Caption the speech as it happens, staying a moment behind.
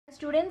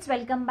Students,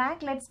 welcome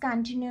back. Let's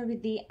continue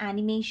with the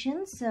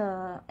animations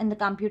in the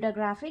computer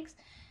graphics.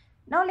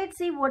 Now let's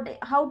see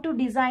how to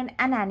design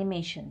an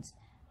animations.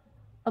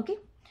 Okay,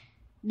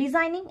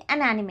 designing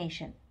an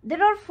animation.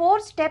 There are 4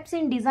 steps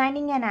in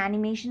designing an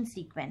animation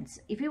sequence.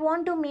 If you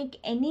want to make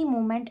any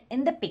movement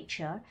in the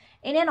picture,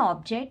 in an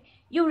object,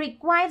 you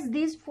require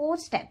these 4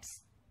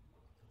 steps.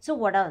 So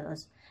what are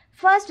those?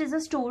 First is a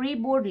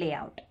storyboard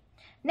layout.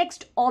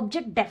 Next,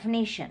 object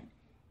definition,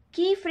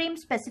 keyframe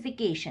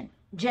specification,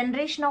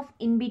 generation of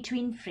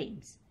in-between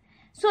frames.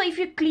 So if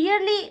you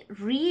clearly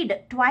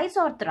read twice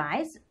or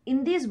thrice,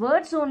 in these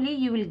words only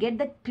you will get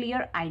the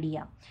clear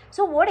idea.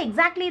 So what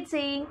exactly it's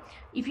saying?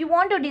 If you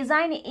want to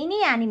design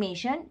any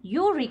animation,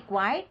 you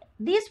require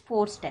these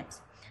 4 steps.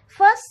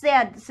 First, they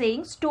are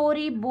saying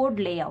storyboard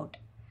layout.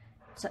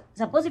 So,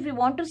 suppose if you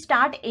want to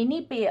start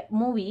any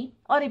movie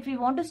or if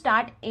you want to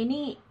start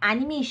any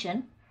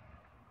animation,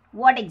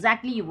 what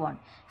exactly you want?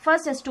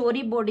 First, a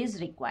storyboard is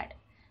required.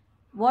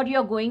 What you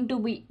are going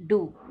to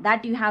do,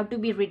 that you have to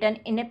be written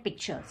in a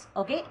pictures.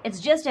 Okay, it's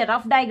just a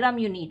rough diagram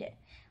you need it.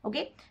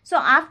 Okay, so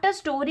after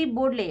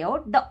storyboard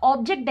layout, the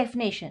object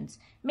definitions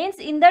means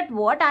in that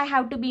what I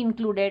have to be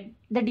included,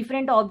 the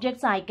different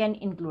objects I can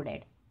include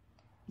it.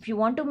 If you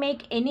want to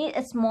make any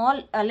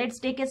small, let's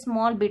take a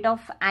small bit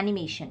of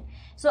animation.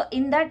 So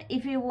in that,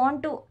 if you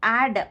want to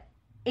add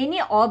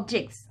any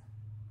objects,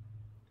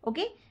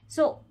 okay,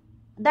 so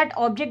that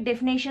object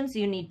definitions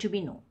you need to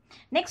be know.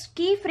 Next,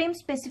 keyframe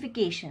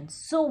specifications.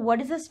 So what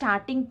is the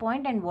starting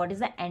point and what is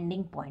the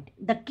ending point?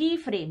 The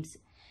keyframes.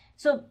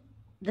 So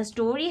the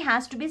story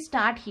has to be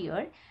start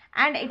here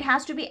and it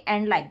has to be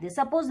end like this.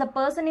 Suppose the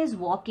person is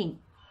walking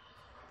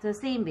the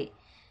same way.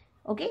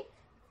 Okay.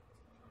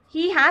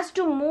 He has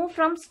to move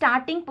from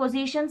starting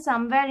position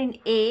somewhere in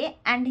A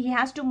and he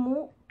has to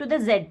move to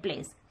the Z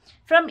place.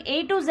 From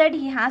A to Z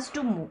he has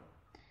to move.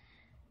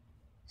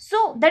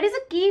 So that is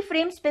a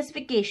keyframe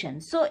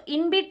specification. So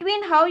in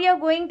between how you are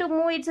going to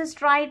move, it's a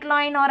straight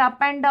line or up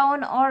and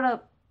down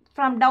or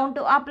from down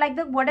to up, like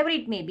that, whatever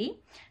it may be.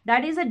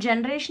 That is a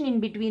generation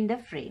in between the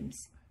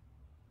frames.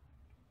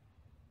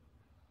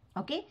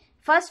 Okay.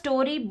 First,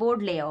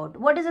 storyboard layout.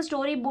 What is a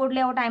storyboard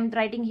layout? I am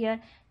writing here.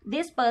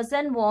 This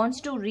person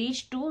wants to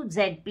reach to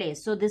Z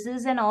place. So this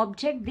is an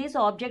object. This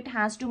object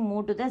has to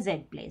move to the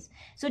Z place.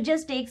 So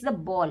just takes the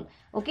ball.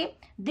 Okay.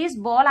 This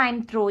ball I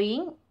am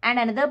throwing and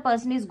another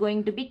person is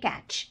going to be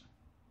catch.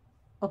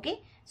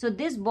 Okay. So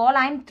this ball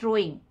I am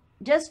throwing.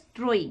 Just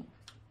throwing.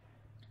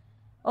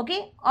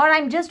 Okay. Or I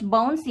am just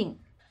bouncing.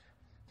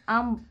 I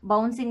am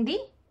bouncing the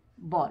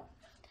ball.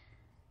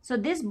 So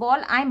this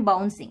ball I am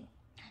bouncing.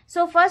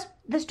 So first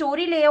the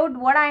story layout,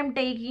 what I am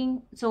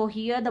taking, so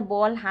here the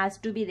ball has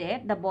to be there,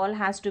 the ball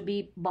has to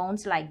be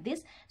bounced like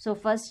this. So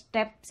first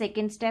step,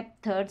 second step,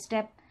 third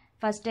step,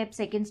 first step,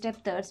 second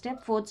step, third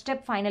step, fourth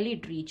step, finally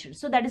it reaches.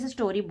 So that is a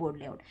storyboard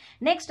layout.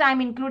 Next I am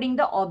including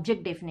the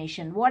object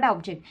definition. What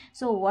object?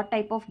 So what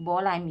type of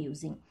ball I am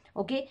using?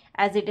 Okay,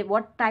 as it,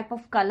 what type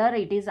of color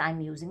it is I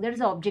am using. That is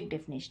the object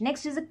definition.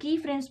 Next is a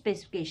keyframe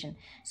specification.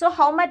 So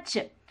how much,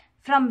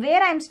 from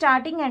where I am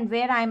starting and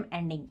where I am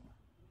ending.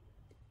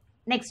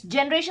 Next,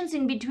 generations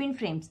in between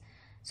frames.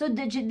 So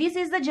this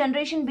is the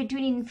generation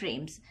between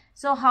frames.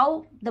 So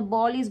how the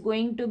ball is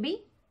going to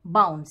be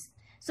bounced.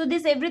 So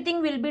this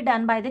everything will be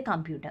done by the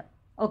computer.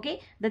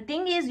 Okay. The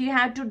thing is you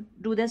have to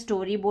do the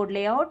storyboard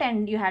layout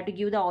and you have to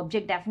give the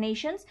object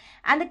definitions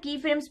and the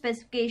keyframe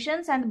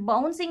specifications, and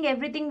bouncing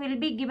everything will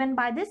be given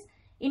by this.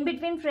 In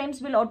between frames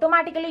will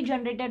automatically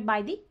generated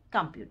by the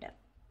computer.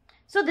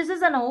 So this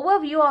is an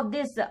overview of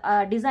this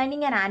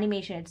designing an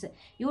animation.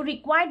 You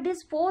require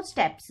these 4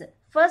 steps.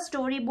 First,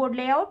 storyboard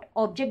layout,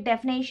 object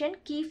definition,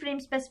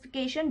 keyframe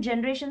specification,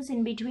 generations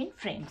in between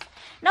frames.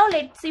 Now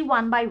let's see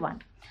one by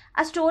one.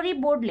 A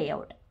storyboard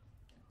layout.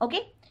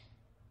 Okay.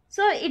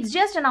 So it's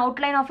just an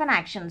outline of an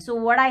action. So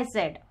what I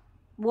said,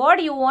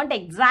 what you want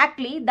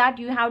exactly, that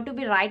you have to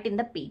be write in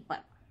the paper.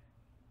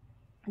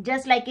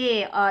 Just like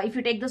if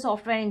you take the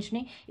software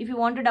engineering, if you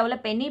want to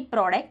develop any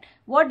product,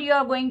 what you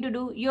are going to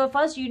do,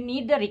 you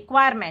need the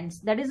requirements.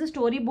 That is the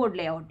storyboard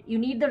layout. You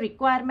need the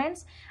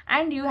requirements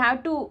and you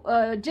have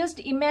to just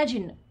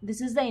imagine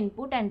this is the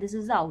input and this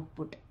is the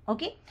output.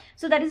 Okay.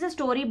 So that is a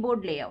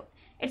storyboard layout.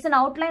 It's an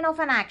outline of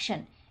an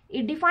action.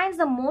 It defines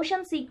the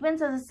motion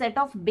sequence as a set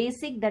of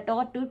basic that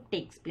ought to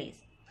take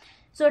place.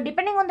 So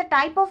depending on the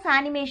type of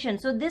animation,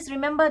 so this,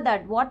 remember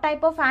that what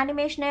type of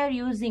animation you are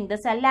using, the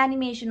cell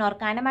animation or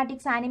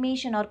kinematics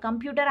animation or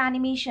computer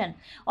animation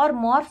or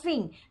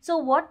morphing. So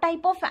what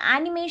type of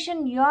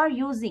animation you are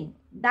using,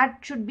 that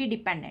should be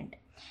dependent.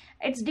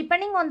 It's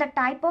depending on the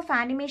type of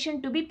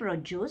animation to be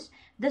produced.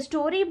 The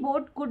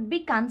storyboard could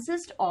be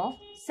consist of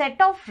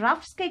set of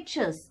rough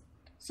sketches.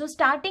 So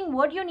starting,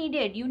 what you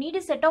needed, you need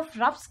a set of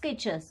rough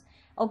sketches.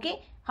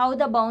 Okay. How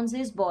the bounce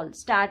is ball.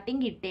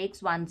 Starting it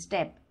takes one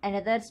step,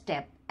 another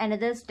step,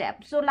 another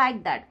step. So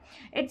like that.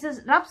 It's a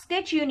rough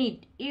sketch you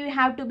need. You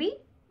have to be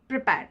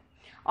prepared.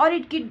 Or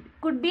it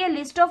could be a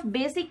list of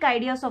basic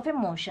ideas of a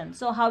motion.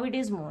 So how it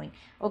is moving.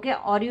 Okay.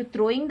 Are you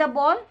throwing the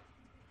ball?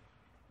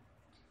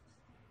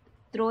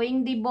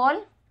 throwing the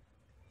ball,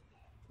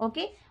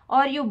 okay,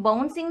 or you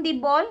bouncing the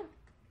ball,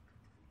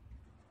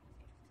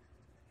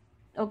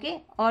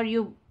 okay, or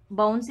you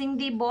bouncing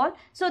the ball.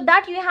 So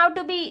that you have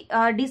to be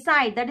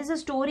decide. That is a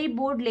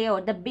storyboard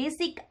layout, the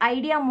basic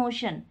idea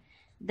motion,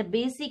 the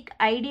basic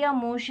idea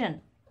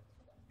motion,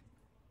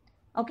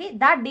 okay,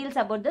 that deals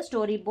about the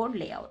storyboard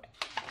layout.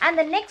 And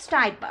the next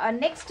type,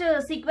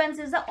 sequence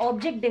is the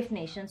object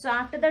definition. So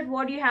after that,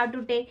 what you have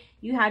to take,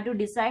 you have to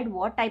decide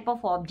what type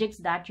of objects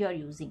that you are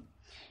using.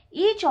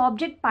 Each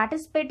object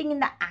participating in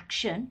the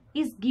action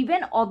is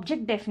given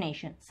object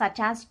definition, such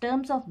as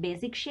terms of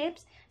basic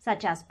shapes,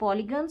 such as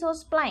polygons or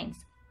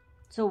splines.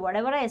 So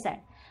whatever I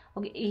said,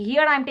 okay,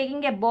 here I am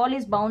taking a ball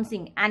is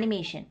bouncing,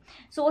 animation.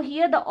 So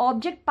here the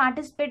object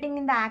participating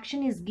in the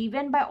action is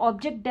given by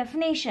object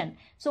definition.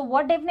 So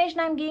what definition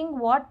I am giving,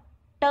 what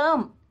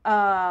terms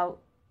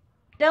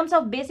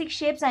of basic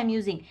shapes I am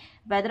using,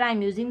 whether I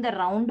am using the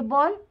round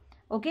ball,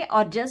 okay,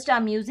 or just I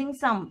am using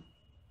some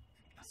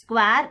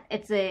square,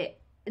 it's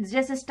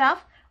just a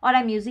stuff, or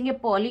I'm using a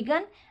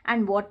polygon,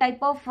 and what type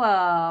of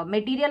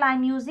material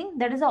I'm using,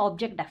 that is the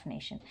object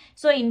definition.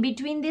 So in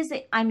between this,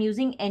 I'm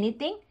using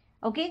anything,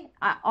 okay,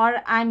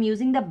 or I'm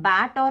using the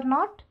bat or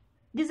not,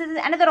 this is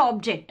another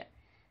object.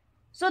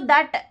 So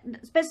that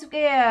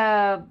specific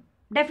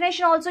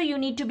definition also you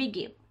need to be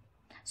give.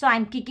 So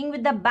I'm kicking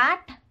with the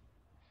bat,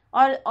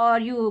 or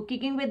you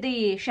kicking with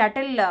the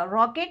shuttle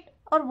rocket,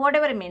 or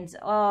whatever it means,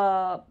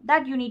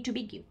 that you need to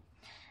be give.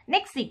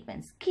 Next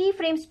sequence,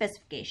 keyframe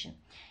specification.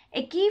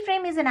 A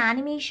keyframe is an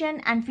animation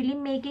and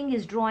filmmaking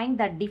is drawing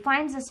that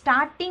defines the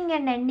starting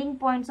and ending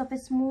points of a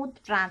smooth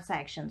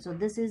transaction. So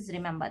this is,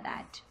 remember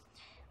that.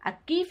 A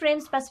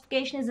keyframe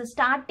specification is the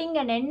starting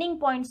and ending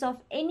points of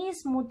any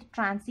smooth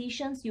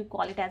transitions. You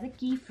call it as a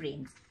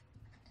keyframes.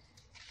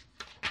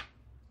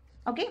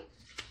 Okay.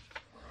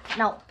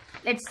 Now,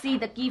 let's see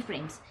the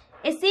keyframes.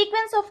 A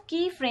sequence of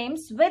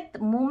keyframes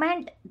with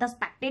movement the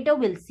spectator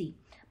will see.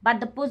 But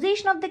the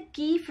position of the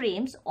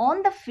keyframes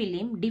on the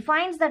film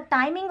defines the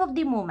timing of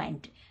the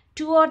movement.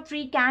 2 or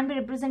 3 can be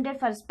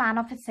represented for a span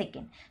of a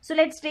second. So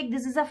let's take,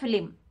 this is a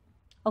film.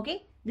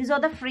 Okay, these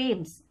are the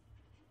frames.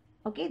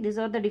 Okay, these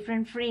are the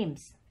different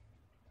frames.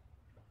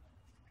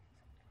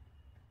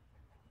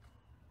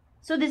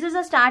 So this is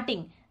a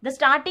starting. The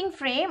starting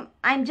frame,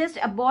 I'm just,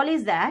 a ball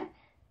is there.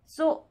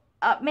 So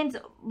means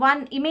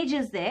one image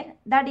is there.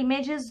 That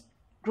image is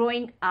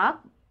growing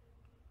up.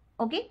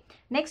 Okay,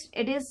 next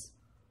it is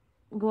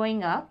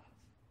going up,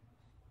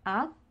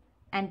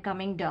 and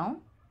coming down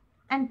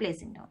and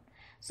placing down.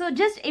 So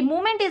just a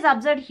movement is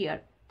observed here,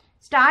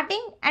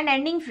 starting and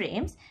ending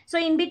frames. So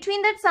in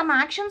between that some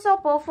actions are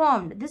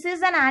performed. This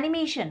is an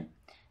animation.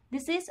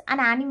 This is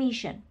an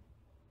animation.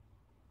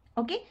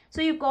 Okay,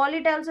 so you call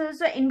it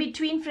also in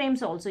between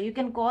frames also. You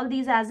can call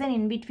these as an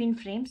in between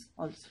frames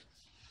also.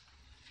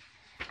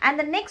 And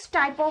the next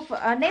type of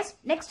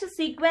next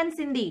sequence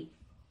in the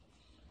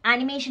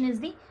animation is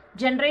the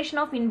generation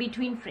of in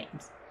between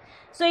frames.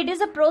 So it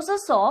is a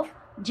process of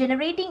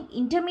generating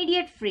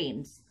intermediate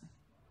frames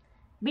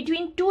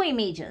between two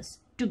images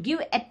to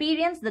give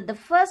appearance that the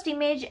first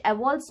image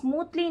evolves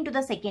smoothly into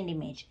the second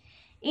image.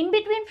 In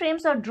between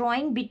frames are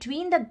drawing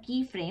between the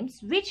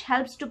keyframes, which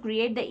helps to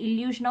create the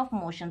illusion of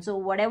motion. So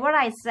whatever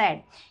I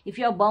said, if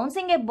you are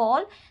bouncing a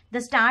ball, the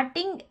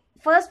starting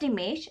first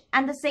image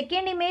and the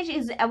second image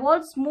is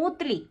evolved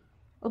smoothly.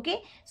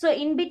 Okay, so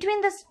in between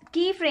the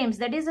keyframes,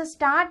 that is a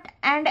start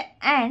and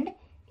end,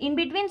 in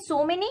between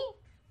so many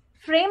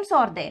frames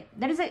are there,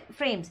 that is a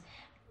frames,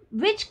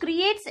 which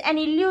creates an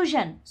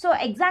illusion. So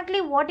exactly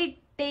what it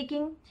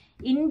taking,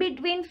 in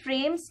between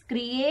frames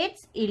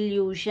creates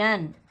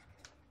illusion.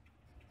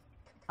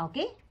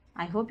 Okay,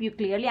 I hope you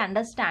clearly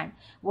understand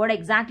what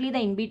exactly the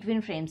in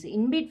between frames.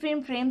 In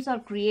between frames are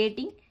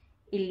creating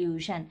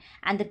illusion,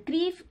 and the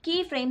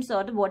keyframes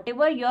are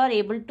whatever you are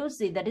able to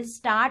see, that is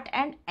start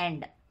and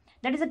end,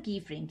 that is the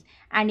keyframes,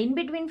 and in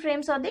between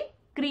frames are the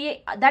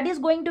that is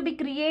going to be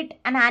create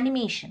an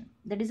animation,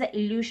 that is the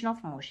illusion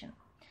of motion.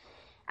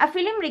 A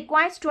film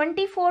requires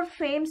 24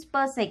 frames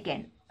per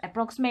second.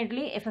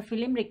 Approximately, if a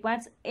film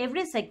requires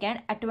every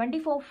second, at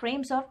 24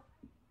 frames are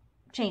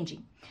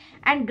changing.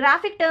 And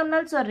graphic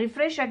terminals are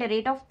refreshed at a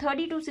rate of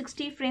 30 to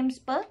 60 frames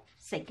per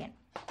second.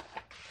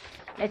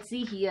 Let's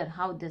see here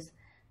how this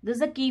is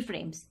the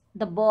keyframes.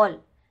 The ball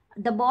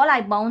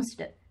I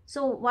bounced.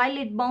 So while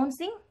it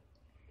bouncing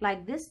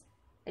like this,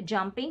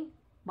 jumping,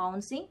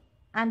 bouncing,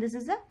 and this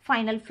is the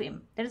final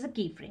frame, that is a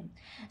keyframe.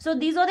 So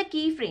these are the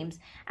keyframes,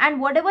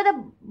 and whatever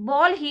the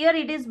ball here,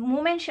 it is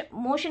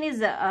motion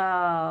is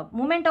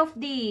movement of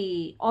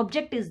the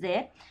object is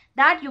there,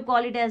 that you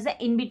call it as the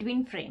in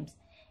between frames.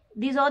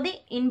 These are the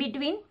in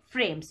between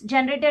frames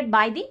generated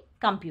by the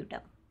computer.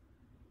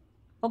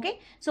 Okay,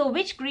 so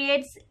which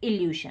creates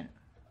illusion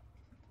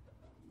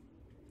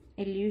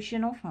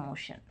of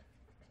motion.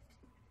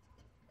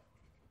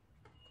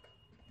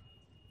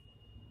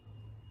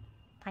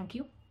 Thank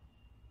you.